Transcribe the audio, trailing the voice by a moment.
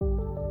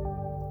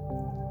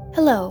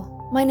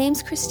Hello, my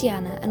name's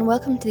Christiana, and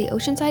welcome to the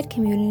Oceanside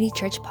Community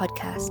Church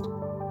podcast.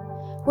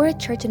 We're a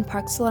church in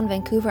Parksville on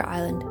Vancouver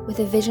Island with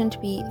a vision to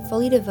be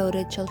fully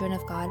devoted children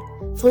of God,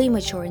 fully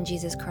mature in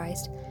Jesus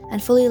Christ,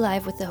 and fully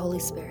alive with the Holy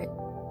Spirit.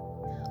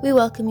 We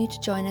welcome you to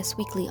join us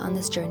weekly on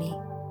this journey.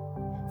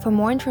 For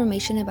more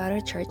information about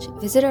our church,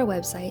 visit our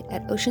website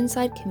at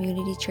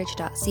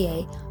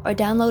oceansidecommunitychurch.ca or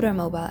download our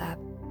mobile app.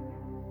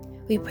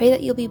 We pray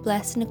that you'll be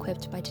blessed and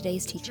equipped by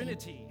today's teaching.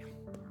 Trinity.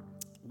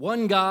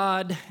 One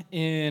God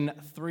in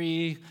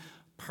three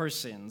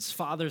persons,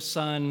 Father,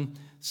 Son,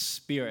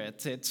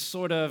 Spirit. It's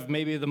sort of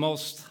maybe the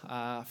most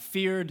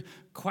feared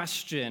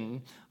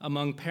question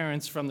among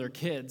parents from their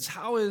kids.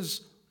 How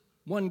is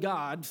one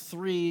God,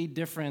 three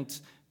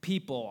different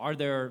people? Are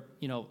there,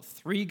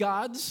 three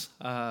gods?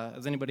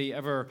 Has anybody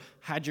ever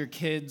had your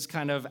kids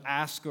kind of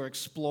ask or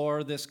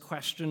explore this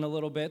question a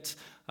little bit?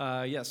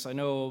 Yes, I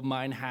know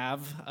mine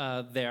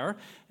have there,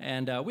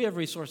 and we have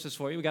resources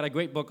for you. We got a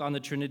great book on the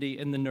Trinity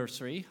in the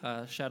nursery.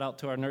 Shout out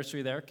to our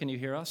nursery there. Can you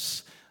hear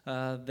us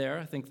there?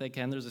 I think they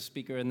can. There's a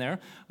speaker in there.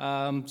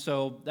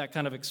 So that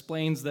kind of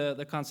explains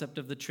the concept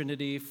of the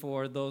Trinity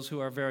for those who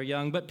are very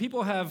young. But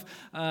people have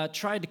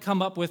tried to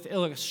come up with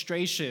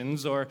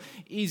illustrations or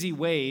easy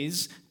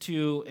ways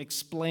to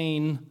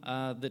explain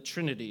the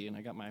Trinity, and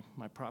I got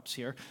my props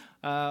here.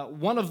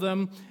 One of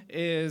them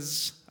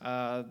is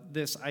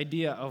this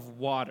idea of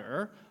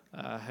water.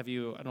 I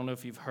don't know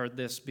if you've heard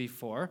this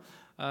before,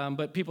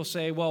 but people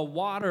say, well,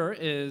 water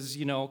is,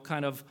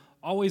 kind of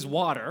always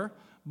water,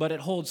 but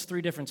it holds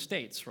three different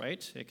states,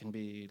 right? It can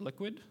be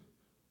liquid.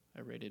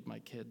 I raided my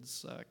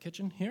kids'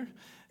 kitchen here.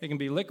 It can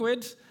be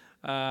liquid.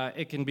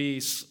 It can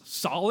be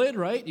solid,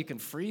 right? You can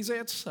freeze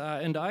it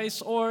into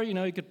ice, or,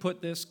 you could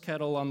put this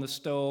kettle on the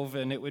stove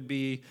and it would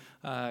be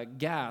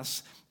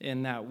gas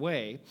in that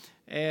way.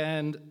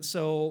 And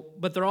so,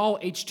 but they're all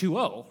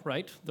H2O,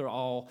 right? They're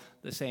all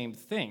the same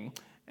thing.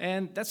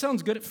 And that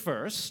sounds good at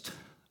first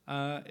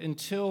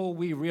until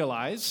we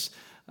realize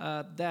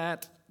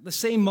that the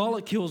same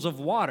molecules of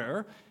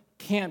water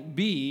can't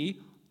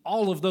be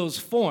all of those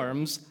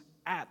forms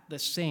at the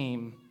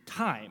same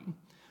time.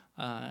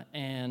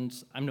 And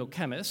I'm no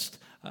chemist,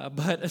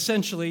 but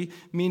essentially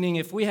meaning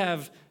if we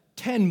have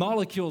 10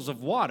 molecules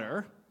of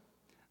water,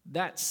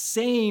 that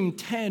same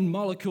 10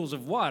 molecules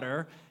of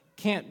water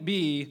can't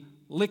be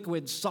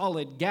liquid,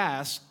 solid,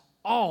 gas,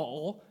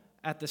 all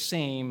at the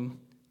same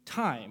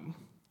time,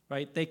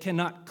 right? They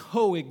cannot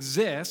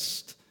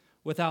coexist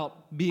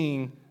without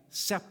being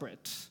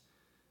separate.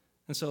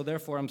 And so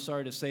therefore, I'm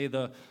sorry to say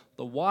the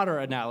water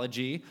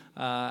analogy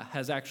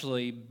has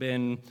actually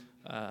been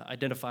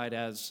identified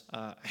as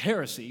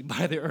heresy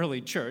by the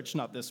early church,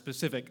 not this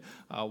specific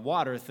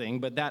water thing,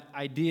 but that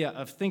idea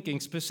of thinking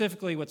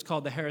specifically what's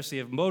called the heresy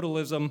of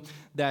modalism,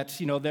 that,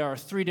 there are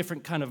three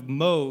different kind of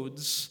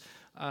modes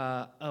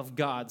of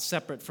God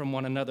separate from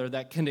one another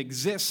that can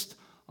exist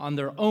on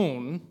their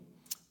own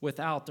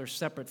without they're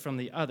separate from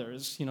the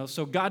others.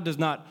 So God does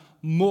not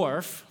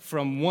morph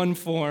from one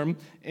form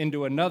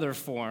into another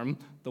form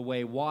the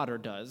way water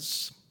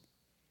does.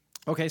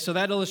 Okay, so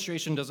that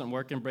illustration doesn't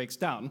work and breaks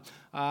down.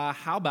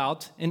 How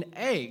about an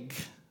egg?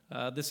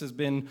 This has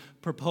been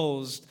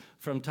proposed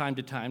from time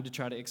to time to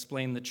try to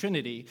explain the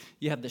Trinity.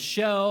 You have the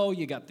shell,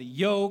 you got the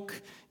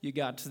yolk, you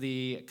got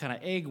the kind of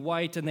egg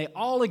white, and they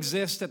all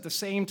exist at the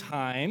same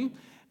time,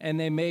 and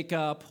they make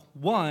up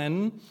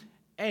one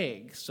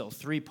egg. So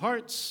three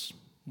parts,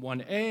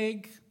 one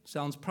egg.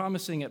 Sounds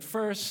promising at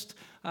first,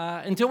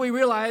 until we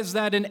realize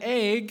that an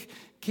egg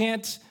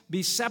can't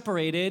be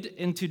separated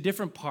into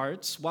different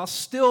parts while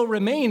still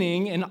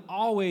remaining and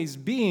always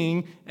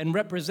being and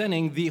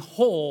representing the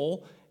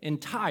whole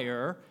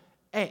entire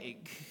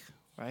egg,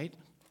 right?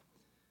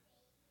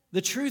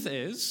 The truth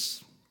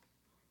is,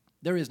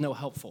 there is no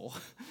helpful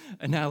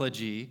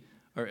analogy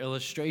or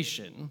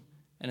illustration,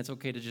 and it's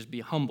okay to just be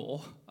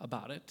humble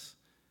about it.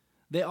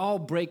 They all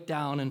break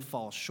down and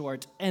fall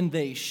short, and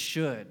they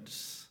should,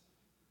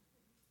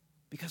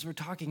 because we're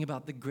talking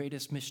about the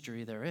greatest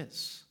mystery there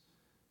is.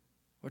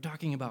 We're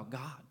talking about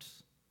God,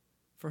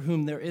 for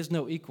whom there is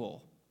no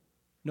equal,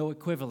 no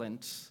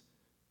equivalent,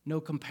 no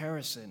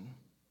comparison.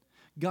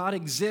 God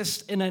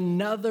exists in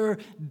another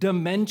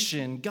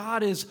dimension.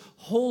 God is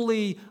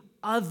wholly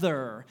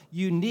other,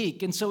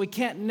 unique, and so we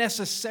can't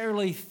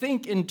necessarily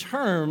think in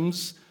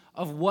terms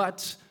of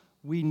what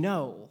we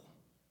know.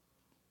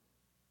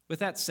 With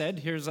that said,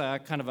 here's a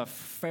kind of a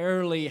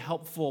fairly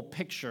helpful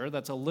picture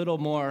that's a little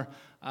more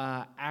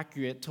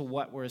accurate to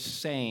what we're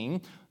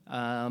saying.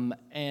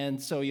 And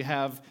so you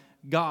have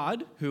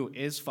God, who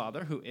is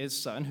Father, who is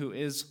Son, who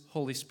is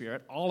Holy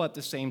Spirit, all at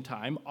the same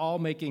time, all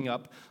making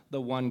up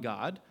the one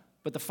God.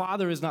 But the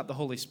Father is not the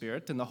Holy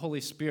Spirit, and the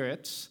Holy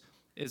Spirit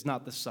is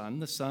not the Son.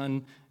 The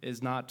Son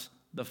is not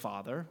the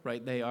Father,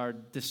 right? They are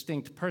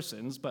distinct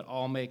persons, but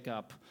all make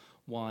up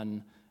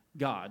one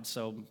God.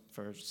 So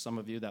for some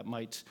of you, that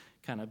might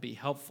kind of be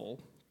helpful.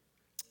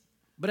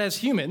 But as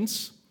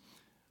humans,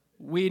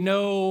 we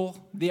know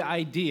the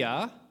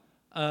idea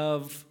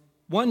of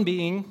one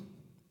being,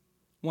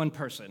 one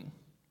person,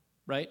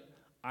 right?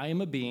 I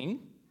am a being,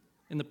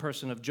 in the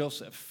person of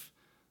Joseph.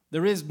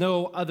 There is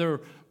no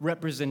other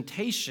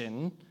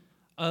representation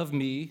of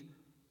me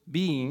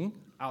being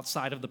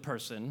outside of the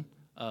person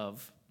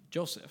of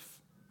Joseph.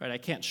 Right? I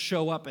can't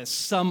show up as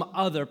some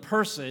other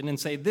person and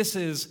say, this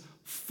is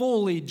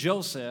fully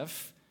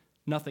Joseph,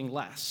 nothing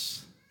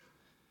less.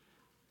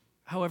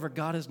 However,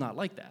 God is not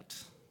like that.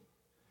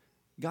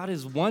 God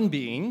is one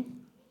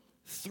being,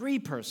 three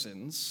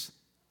persons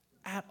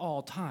at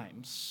all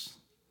times.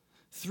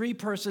 Three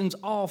persons,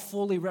 all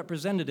fully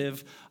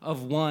representative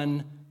of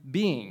one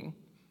being.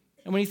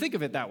 And when you think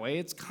of it that way,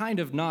 it's kind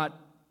of not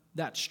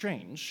that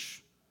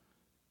strange.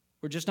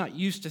 We're just not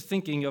used to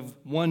thinking of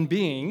one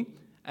being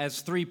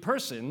as three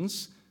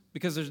persons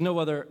because there's no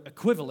other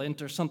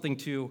equivalent or something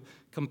to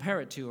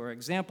compare it to or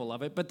example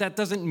of it. But that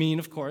doesn't mean,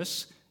 of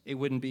course, it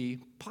wouldn't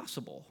be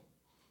possible.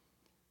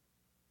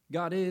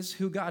 God is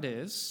who God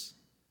is,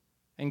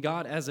 and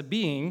God as a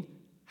being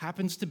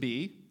happens to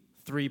be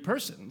three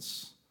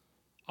persons,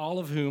 all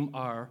of whom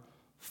are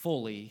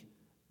fully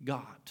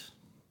God.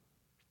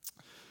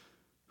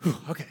 Whew,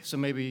 okay, so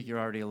maybe you're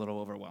already a little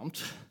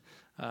overwhelmed.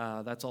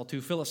 That's all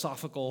too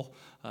philosophical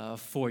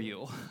for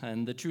you.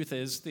 And the truth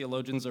is,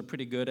 theologians are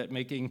pretty good at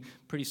making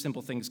pretty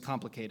simple things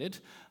complicated.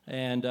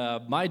 And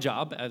my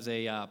job as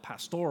a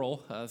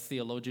pastoral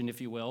theologian, if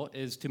you will,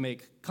 is to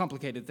make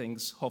complicated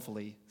things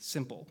hopefully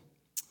simple.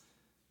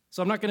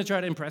 So I'm not going to try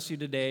to impress you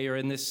today or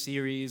in this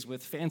series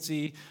with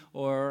fancy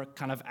or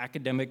kind of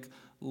academic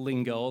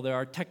lingo. There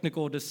are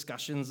technical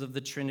discussions of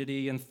the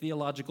Trinity and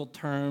theological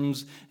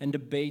terms and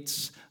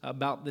debates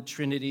about the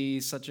Trinity,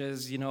 such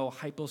as,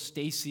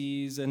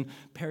 hypostasis and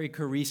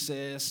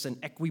perichoresis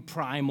and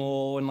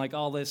equiprimal and like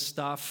all this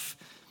stuff.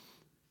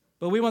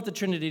 But we want the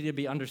Trinity to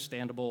be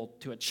understandable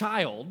to a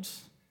child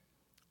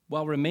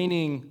while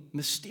remaining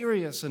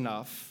mysterious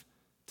enough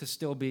to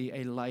still be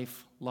a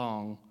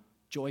lifelong,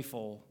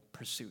 joyful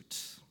pursuit.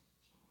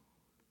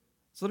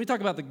 So let me talk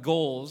about the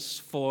goals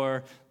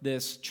for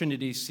this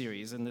Trinity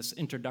series and this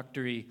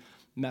introductory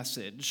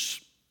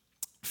message.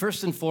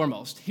 First and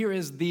foremost, here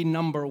is the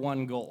number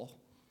one goal: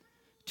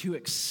 to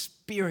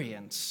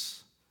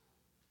experience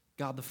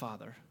God the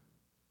Father,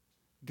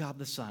 God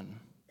the Son,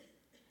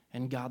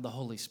 and God the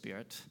Holy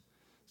Spirit,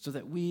 so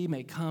that we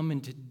may come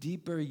into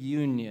deeper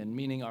union,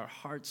 meaning our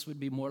hearts would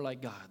be more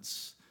like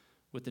God's,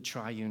 with the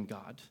triune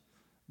God.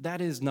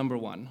 That is number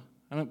one.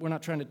 We're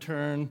not trying to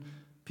turn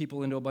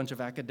people into a bunch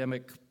of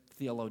academic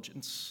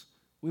theologians.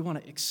 We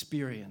want to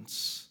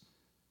experience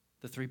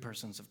the three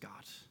persons of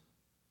God.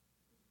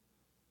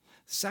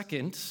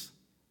 Second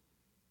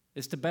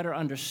is to better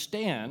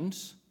understand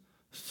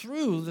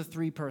through the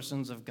three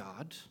persons of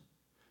God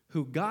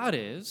who God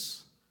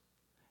is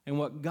and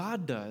what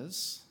God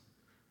does,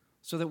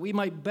 so that we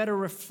might better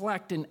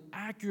reflect and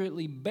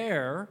accurately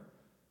bear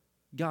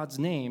God's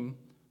name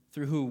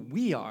through who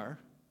we are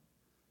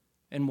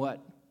and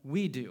what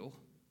we do,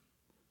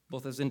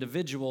 both as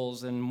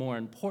individuals and, more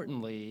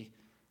importantly,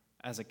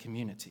 as a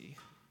community.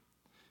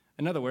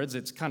 In other words,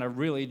 it's kind of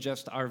really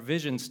just our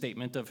vision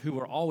statement of who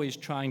we're always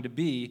trying to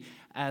be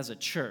as a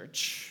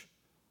church,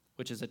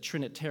 which is a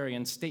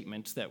Trinitarian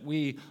statement that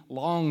we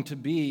long to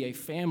be a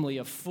family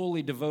of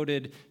fully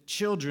devoted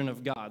children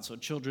of God. So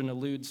children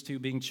alludes to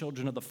being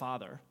children of the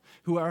Father,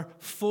 who are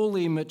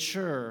fully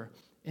mature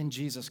in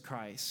Jesus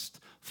Christ,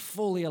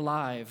 fully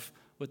alive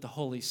with the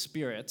Holy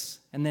Spirit,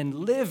 and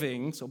then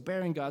living, so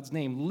bearing God's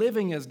name,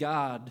 living as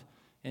God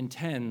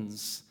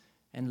intends,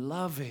 and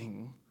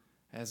loving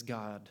as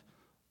God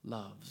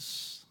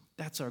loves.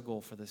 That's our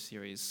goal for this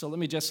series. So let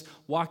me just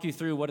walk you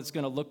through what it's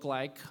going to look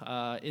like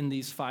in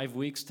these 5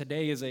 weeks.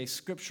 Today is a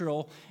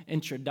scriptural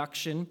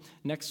introduction.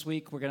 Next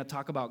week, we're going to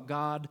talk about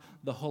God,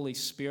 the Holy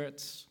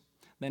Spirit.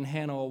 Then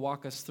Hannah will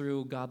walk us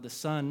through God the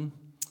Son.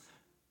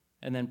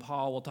 And then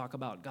Paul will talk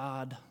about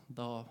God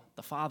the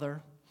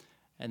Father.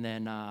 And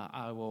then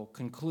I will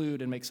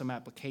conclude and make some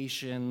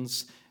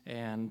applications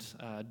and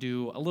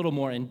do a little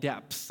more in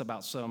depth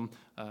about some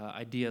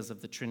ideas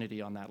of the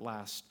Trinity on that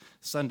last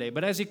Sunday.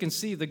 But as you can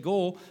see, the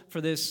goal for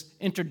this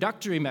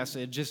introductory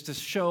message is to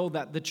show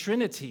that the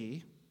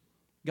Trinity,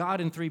 God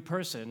in three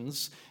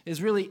persons,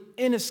 is really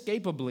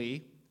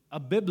inescapably a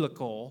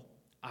biblical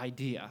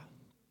idea.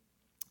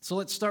 So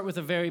let's start with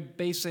a very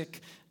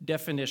basic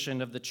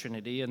definition of the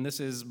Trinity. And this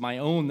is my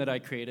own that I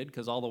created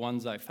because all the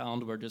ones I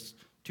found were just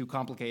too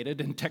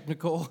complicated and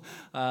technical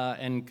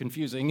and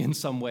confusing in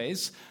some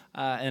ways,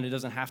 and it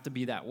doesn't have to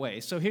be that way.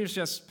 So here's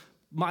just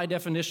my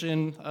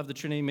definition of the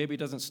Trinity. Maybe it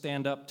doesn't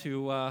stand up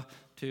to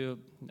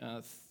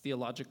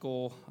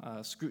theological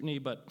scrutiny,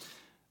 but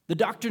the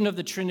doctrine of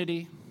the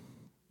Trinity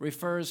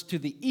refers to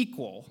the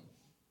equal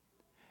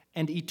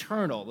and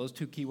eternal, those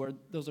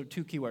are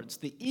two keywords,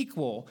 the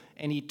equal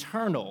and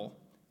eternal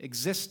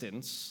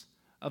existence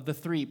of the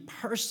three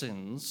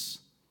persons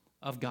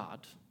of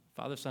God,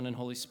 Father, Son, and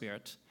Holy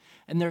Spirit,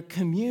 and their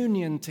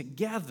communion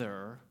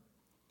together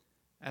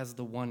as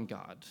the one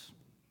God.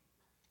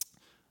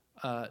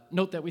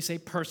 Note that we say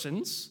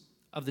persons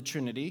of the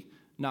Trinity,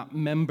 not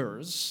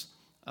members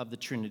of the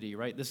Trinity,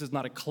 right? This is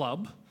not a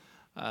club.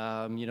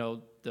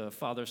 The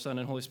Father, Son,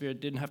 and Holy Spirit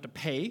didn't have to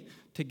pay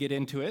to get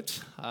into it.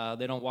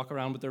 They don't walk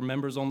around with their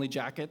members-only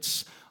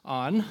jackets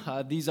on.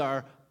 These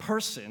are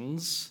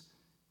persons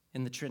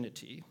in the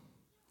Trinity.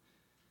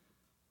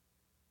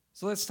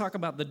 So let's talk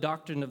about the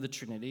doctrine of the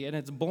Trinity, and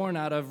it's born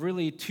out of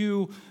really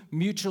two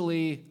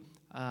mutually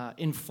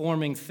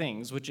informing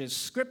things, which is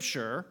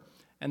Scripture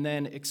and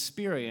then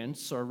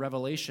experience or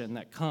revelation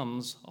that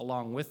comes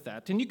along with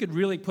that. And you could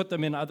really put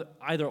them in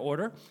either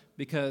order,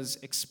 because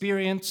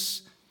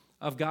experience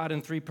of God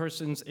in three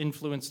persons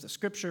influence the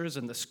Scriptures,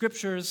 and the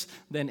Scriptures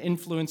then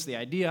influence the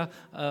idea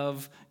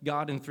of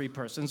God in three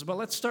persons. But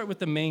let's start with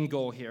the main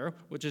goal here,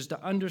 which is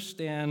to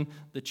understand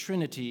the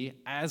Trinity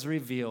as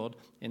revealed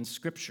in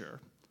Scripture,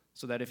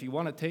 so that if you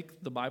want to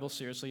take the Bible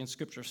seriously and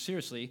Scripture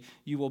seriously,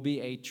 you will be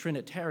a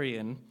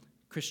Trinitarian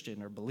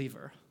Christian or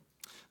believer.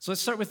 So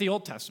let's start with the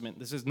Old Testament.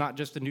 This is not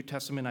just a New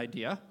Testament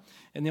idea.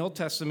 In the Old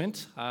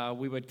Testament,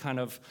 we would kind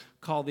of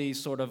call these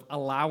sort of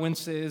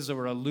allowances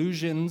or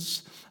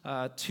allusions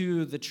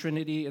to the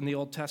Trinity in the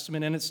Old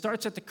Testament. And it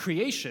starts at the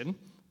creation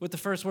with the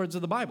first words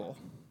of the Bible.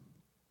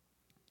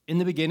 In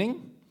the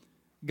beginning,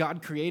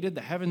 God created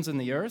the heavens and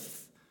the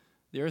earth.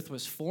 The earth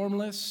was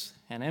formless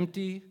and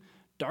empty.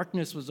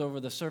 Darkness was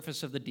over the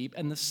surface of the deep,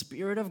 and the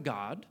Spirit of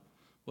God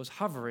was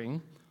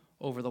hovering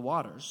over the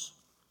waters.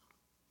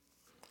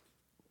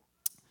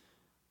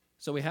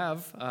 So we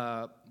have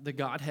the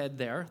Godhead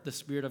there, the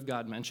Spirit of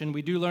God mentioned.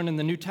 We do learn in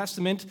the New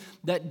Testament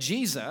that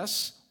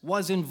Jesus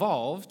was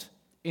involved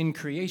in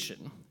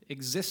creation,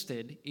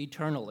 existed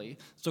eternally.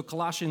 So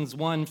Colossians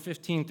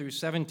 1:15 through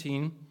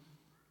 17,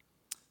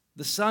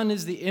 the Son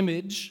is the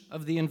image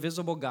of the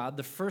invisible God,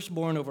 the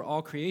firstborn over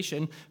all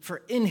creation,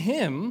 for in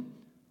him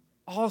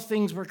all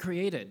things were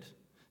created,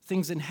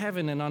 things in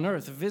heaven and on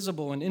earth,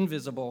 visible and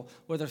invisible,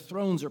 whether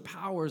thrones or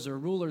powers or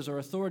rulers or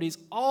authorities,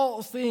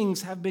 all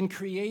things have been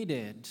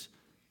created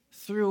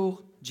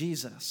through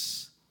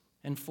Jesus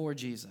and for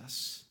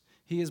Jesus.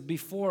 He is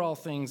before all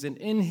things, and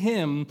in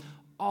him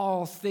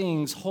all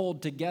things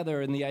hold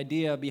together. And the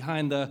idea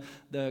behind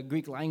the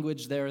Greek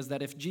language there is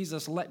that if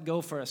Jesus let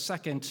go for a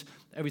second,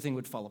 everything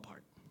would fall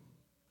apart.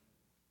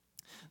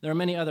 There are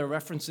many other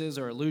references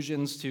or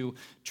allusions to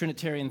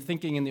Trinitarian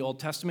thinking in the Old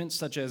Testament,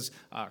 such as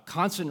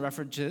constant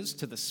references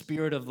to the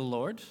Spirit of the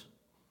Lord.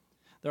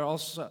 There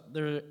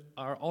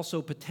are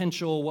also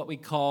potential what we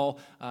call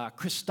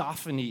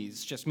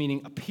Christophanies, just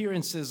meaning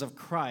appearances of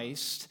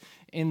Christ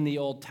in the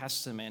Old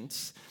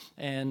Testament.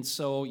 And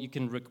so you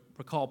can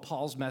recall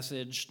Paul's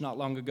message not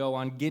long ago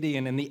on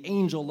Gideon and the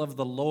angel of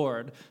the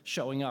Lord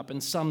showing up.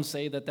 And some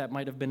say that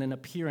might have been an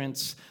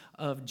appearance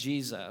of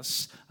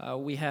Jesus.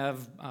 We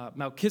have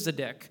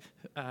Melchizedek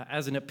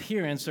as an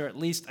appearance, or at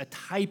least a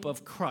type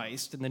of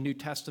Christ, and the New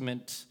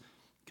Testament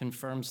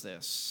confirms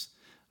this.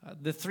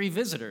 The three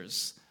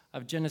visitors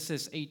of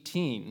Genesis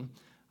 18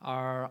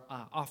 are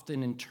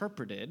often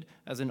interpreted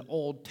as an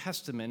Old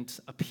Testament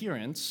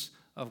appearance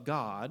of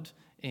God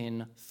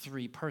in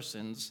three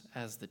persons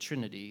as the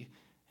Trinity,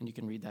 and you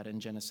can read that in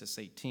Genesis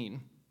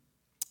 18.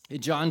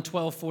 In John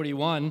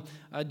 12:41,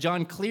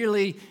 John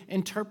clearly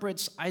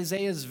interprets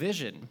Isaiah's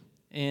vision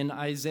in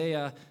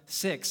Isaiah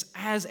 6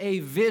 as a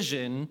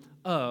vision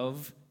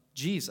of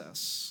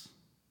Jesus.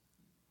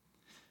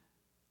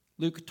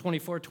 Luke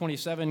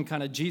 24:27,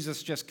 kind of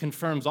Jesus just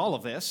confirms all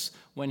of this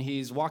when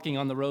he's walking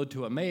on the road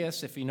to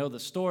Emmaus, if you know the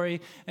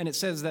story. And it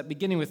says that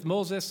beginning with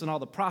Moses and all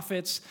the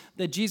prophets,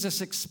 that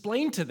Jesus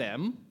explained to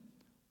them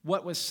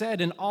what was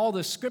said in all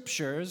the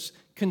scriptures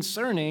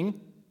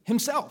concerning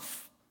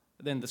himself.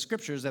 Then the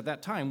scriptures at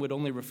that time would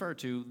only refer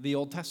to the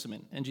Old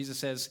Testament. And Jesus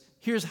says,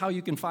 here's how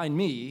you can find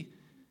me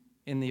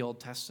in the Old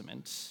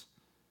Testament.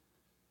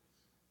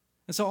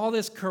 And so all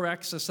this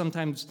corrects a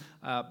sometimes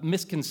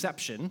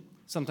misconception,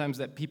 sometimes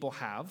that people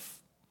have,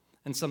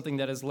 and something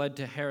that has led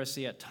to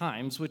heresy at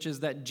times, which is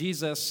that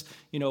Jesus,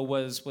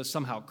 was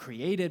somehow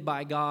created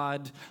by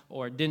God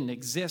or didn't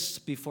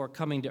exist before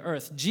coming to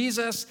earth.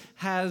 Jesus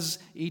has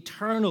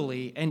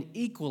eternally and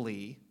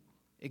equally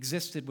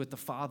existed with the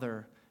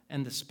Father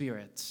and the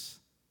Spirit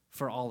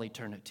for all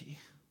eternity.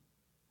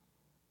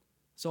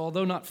 So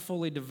although not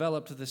fully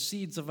developed, the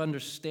seeds of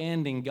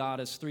understanding God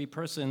as three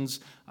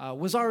persons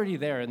was already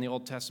there in the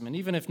Old Testament.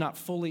 Even if not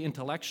fully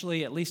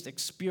intellectually, at least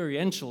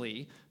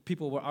experientially,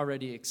 people were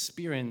already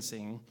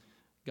experiencing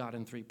God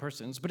in three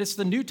persons. But it's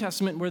the New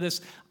Testament where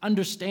this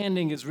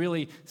understanding is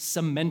really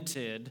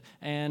cemented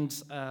and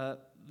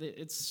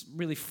it's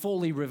really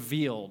fully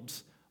revealed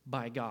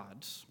by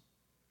God.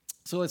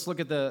 So let's look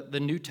at the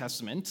New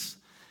Testament.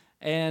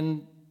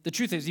 And the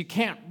truth is, you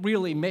can't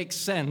really make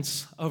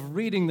sense of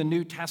reading the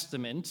New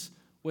Testament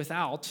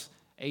without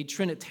a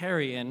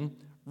Trinitarian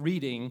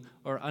reading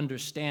or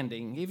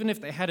understanding, even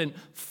if they hadn't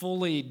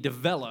fully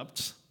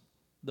developed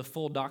the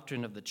full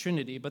doctrine of the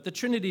Trinity. But the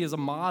Trinity is a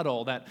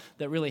model that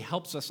really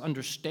helps us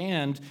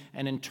understand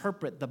and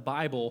interpret the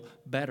Bible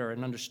better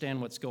and understand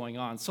what's going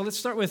on. So let's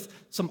start with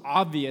some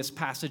obvious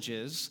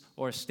passages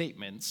or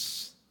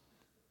statements.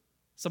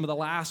 Some of the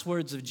last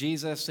words of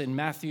Jesus in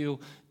Matthew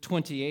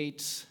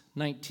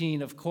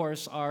 28:19, of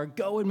course, are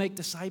go and make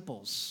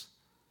disciples.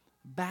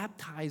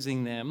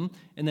 baptizing them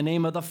in the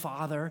name of the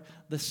Father,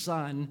 the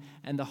Son,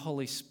 and the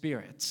Holy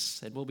Spirit.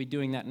 And we'll be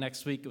doing that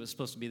next week. It was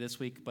supposed to be this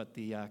week, but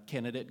the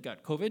candidate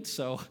got COVID,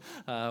 so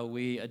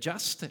we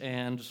adjust,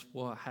 and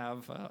we'll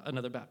have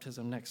another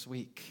baptism next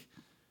week.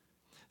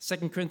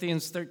 2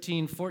 Corinthians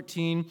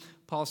 13:14,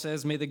 Paul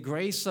says, "May the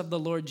grace of the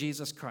Lord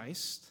Jesus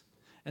Christ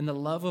and the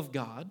love of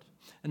God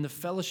and the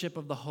fellowship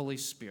of the Holy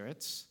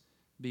Spirit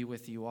be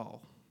with you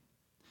all."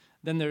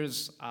 Then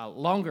there's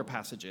longer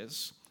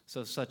passages,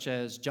 so such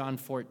as John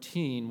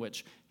 14,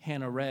 which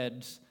Hannah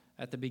read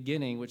at the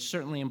beginning, which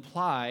certainly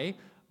imply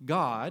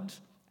God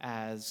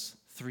as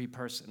three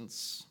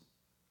persons.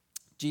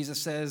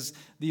 Jesus says,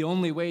 "The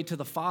only way to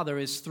the Father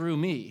is through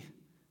me."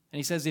 And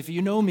he says, "If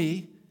you know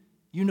me,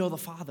 you know the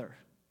Father.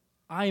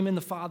 I am in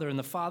the Father, and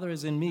the Father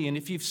is in me. And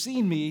if you've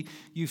seen me,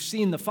 you've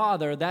seen the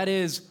Father." That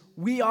is,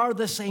 we are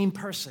the same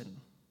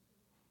person.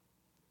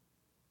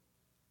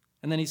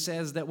 And then he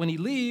says that when he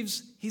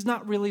leaves, he's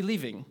not really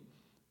leaving,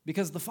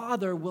 because the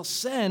Father will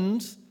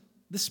send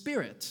the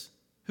Spirit,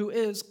 who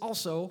is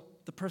also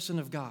the person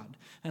of God,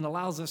 and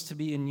allows us to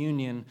be in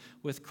union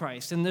with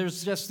Christ. And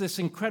there's just this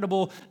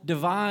incredible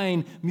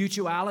divine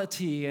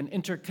mutuality and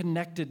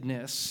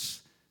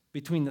interconnectedness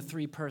between the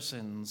three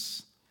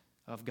persons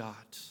of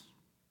God.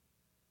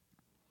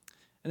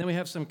 And then we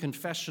have some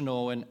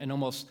confessional and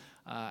almost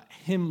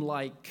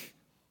hymn-like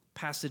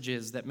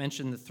passages that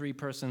mention the three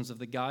persons of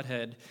the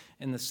Godhead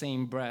in the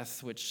same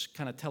breath, which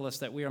kind of tell us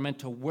that we are meant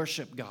to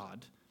worship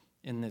God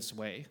in this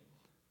way.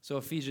 So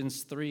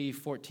Ephesians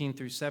 3:14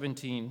 through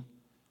 17,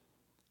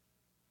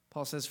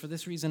 Paul says, "For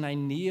this reason I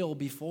kneel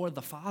before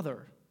the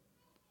Father,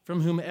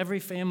 from whom every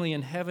family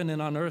in heaven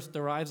and on earth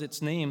derives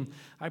its name.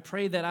 I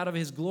pray that out of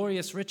his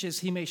glorious riches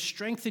he may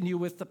strengthen you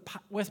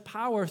with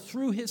power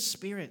through his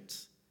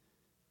Spirit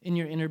in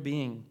your inner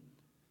being,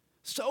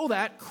 so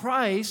that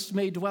Christ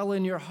may dwell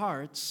in your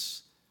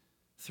hearts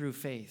through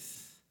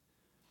faith."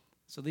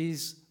 So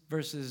these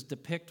verses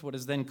depict what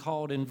is then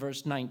called in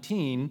verse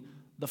 19,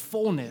 the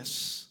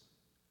fullness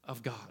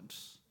of God.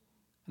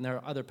 And there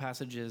are other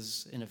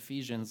passages in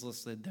Ephesians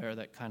listed there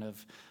that kind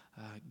of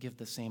give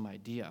the same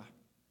idea.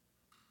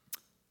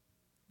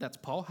 That's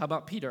Paul. How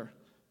about Peter?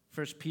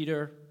 1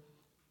 Peter,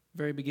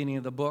 very beginning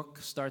of the book,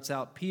 starts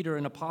out, "Peter,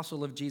 an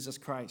apostle of Jesus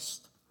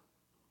Christ,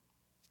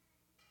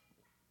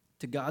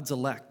 to God's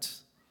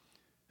elect,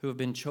 who have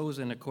been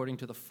chosen according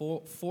to the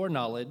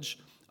foreknowledge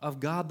of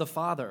God the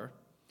Father,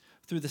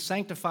 through the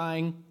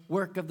sanctifying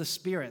work of the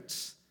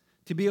Spirit,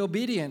 to be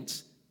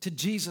obedient to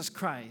Jesus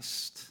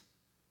Christ,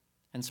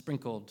 and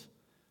sprinkled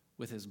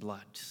with his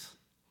blood."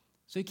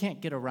 So you can't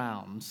get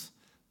around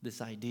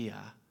this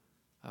idea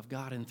of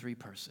God in three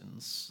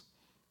persons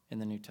in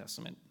the New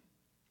Testament.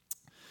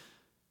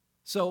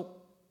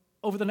 So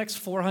over the next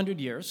 400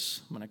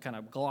 years, I'm going to kind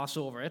of gloss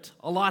over it,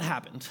 a lot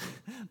happened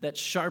that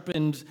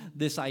sharpened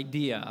this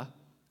idea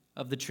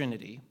of the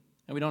Trinity.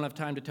 And we don't have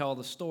time to tell all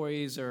the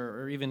stories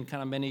or even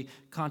kind of many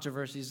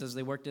controversies as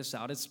they work this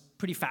out. It's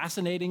pretty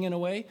fascinating in a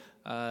way.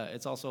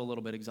 It's also a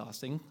little bit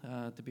exhausting,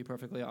 to be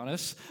perfectly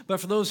honest.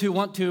 But for those who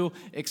want to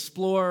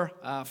explore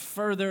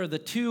further, the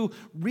two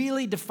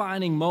really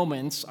defining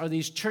moments are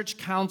these church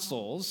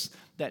councils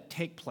that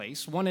take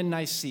place, one in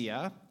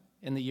Nicaea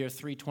in the year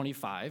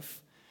 325,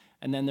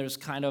 and then there's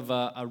kind of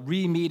a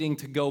re-meeting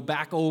to go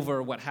back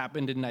over what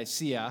happened in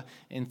Nicaea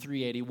in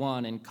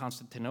 381 in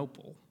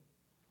Constantinople.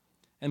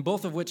 And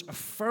both of which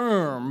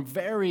affirm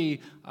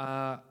very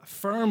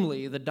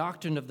firmly the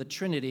doctrine of the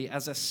Trinity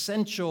as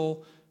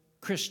essential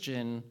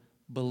Christian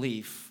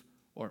belief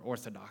or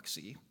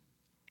orthodoxy.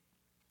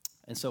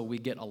 And so we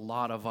get a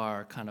lot of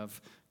our kind of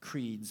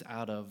creeds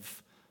out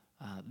of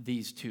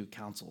these two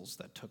councils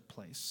that took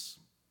place.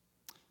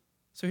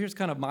 So here's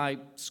kind of my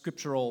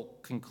scriptural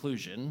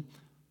conclusion,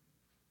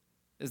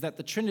 is that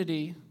the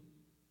Trinity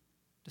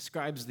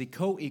describes the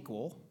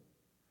co-equal,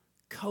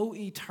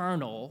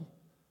 co-eternal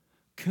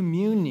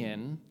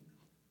communion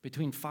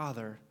between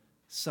Father,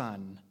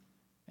 Son,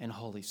 and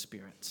Holy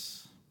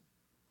Spirit.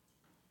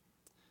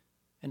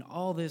 And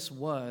all this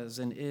was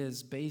and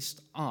is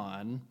based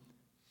on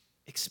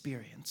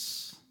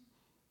experience,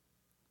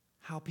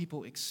 how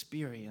people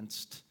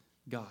experienced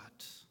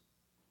God.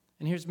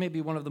 And here's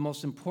maybe one of the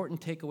most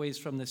important takeaways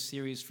from this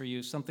series for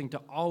you, something to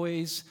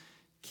always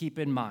keep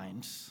in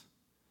mind.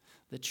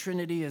 The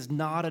Trinity is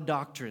not a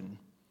doctrine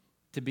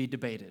to be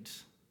debated,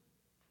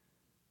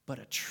 but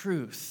a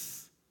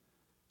truth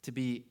to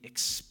be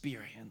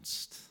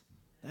experienced.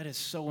 That is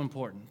so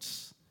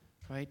important,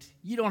 right?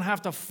 You don't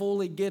have to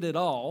fully get it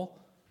all.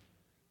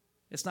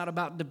 It's not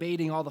about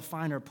debating all the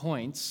finer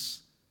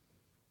points.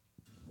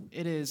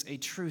 It is a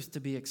truth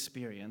to be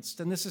experienced.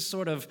 And this is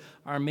sort of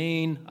our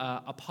main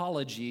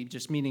apology,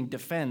 just meaning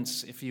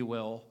defense, if you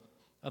will,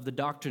 of the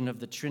doctrine of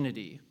the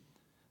Trinity.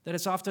 That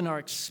it's often our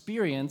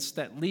experience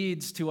that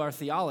leads to our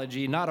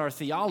theology, not our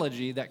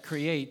theology that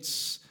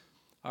creates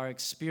our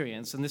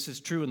experience. And this is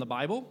true in the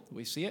Bible,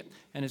 we see it,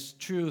 and it's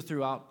true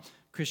throughout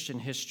Christian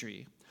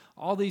history.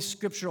 All these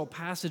scriptural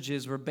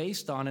passages were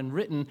based on and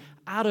written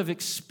out of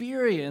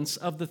experience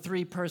of the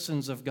three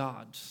persons of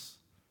God.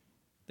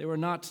 They were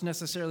not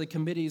necessarily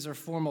committees or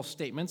formal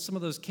statements. Some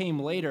of those came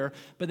later,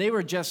 but they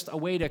were just a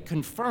way to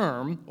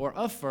confirm or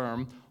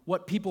affirm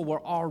what people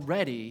were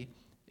already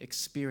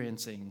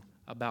experiencing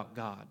about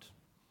God.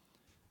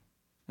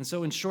 And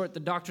so, in short, the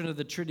doctrine of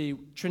the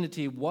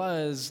Trinity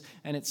was,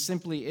 and it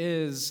simply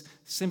is,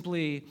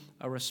 simply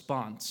a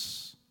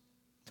response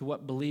to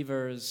what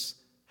believers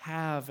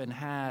have and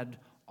had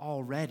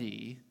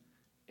already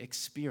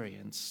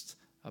experienced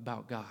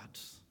about God.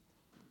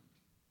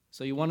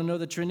 So you want to know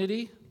the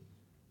Trinity?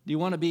 Do you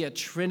want to be a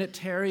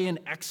Trinitarian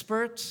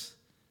expert?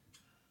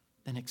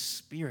 Then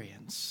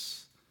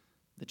experience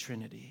the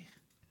Trinity,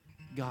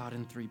 God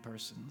in three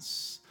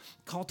persons.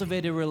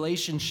 Cultivate a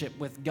relationship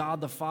with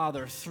God the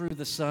Father through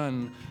the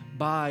Son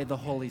by the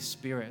Holy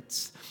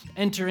Spirit.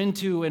 Enter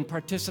into and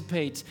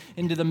participate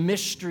into the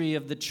mystery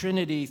of the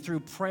Trinity through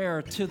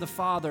prayer to the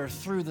Father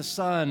through the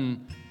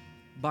Son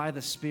by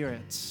the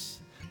Spirit.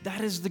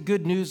 That is the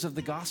good news of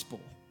the gospel,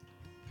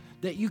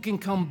 that you can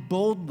come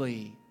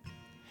boldly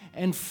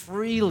and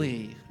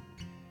freely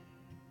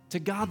to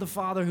God the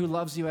Father who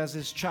loves you as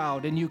his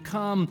child, and you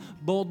come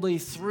boldly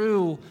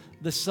through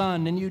the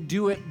Son, and you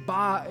do it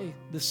by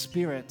the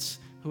Spirit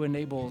who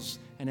enables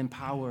and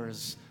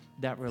empowers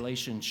that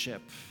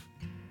relationship.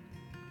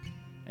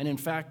 And in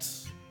fact,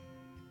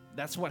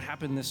 that's what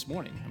happened this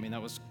morning. I mean,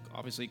 that was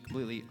obviously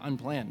completely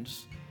unplanned.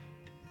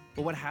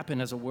 But what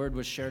happened as a word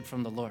was shared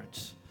from the Lord?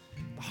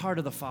 The heart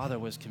of the Father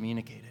was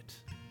communicated.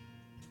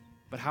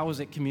 But how was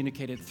it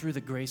communicated? Through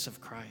the grace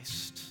of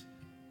Christ.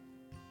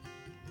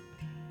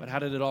 But how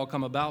did it all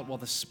come about? Well,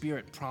 the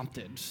Spirit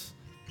prompted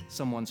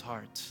someone's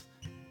heart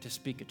to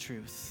speak a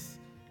truth.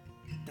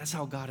 That's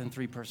how God in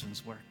three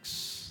persons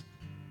works.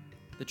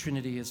 The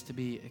Trinity is to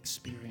be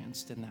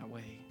experienced in that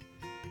way.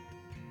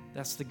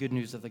 That's the good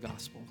news of the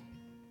gospel.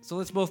 So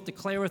let's both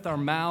declare with our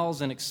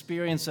mouths and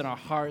experience in our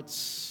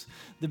hearts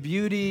the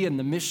beauty and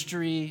the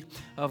mystery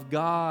of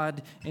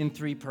God in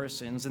three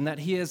persons, and that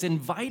he has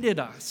invited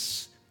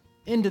us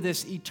into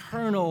this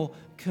eternal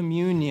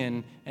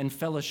communion and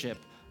fellowship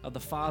of the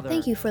Father.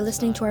 Thank you for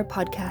listening to our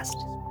podcast.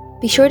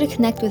 Be sure to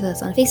connect with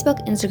us on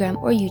Facebook,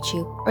 Instagram, or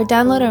YouTube, or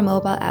download our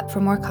mobile app for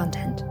more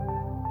content.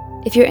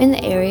 If you're in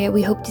the area,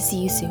 we hope to see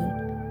you soon.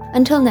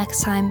 Until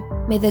next time,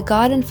 may the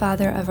God and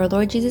Father of our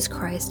Lord Jesus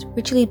Christ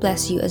richly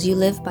bless you as you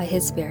live by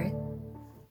his Spirit.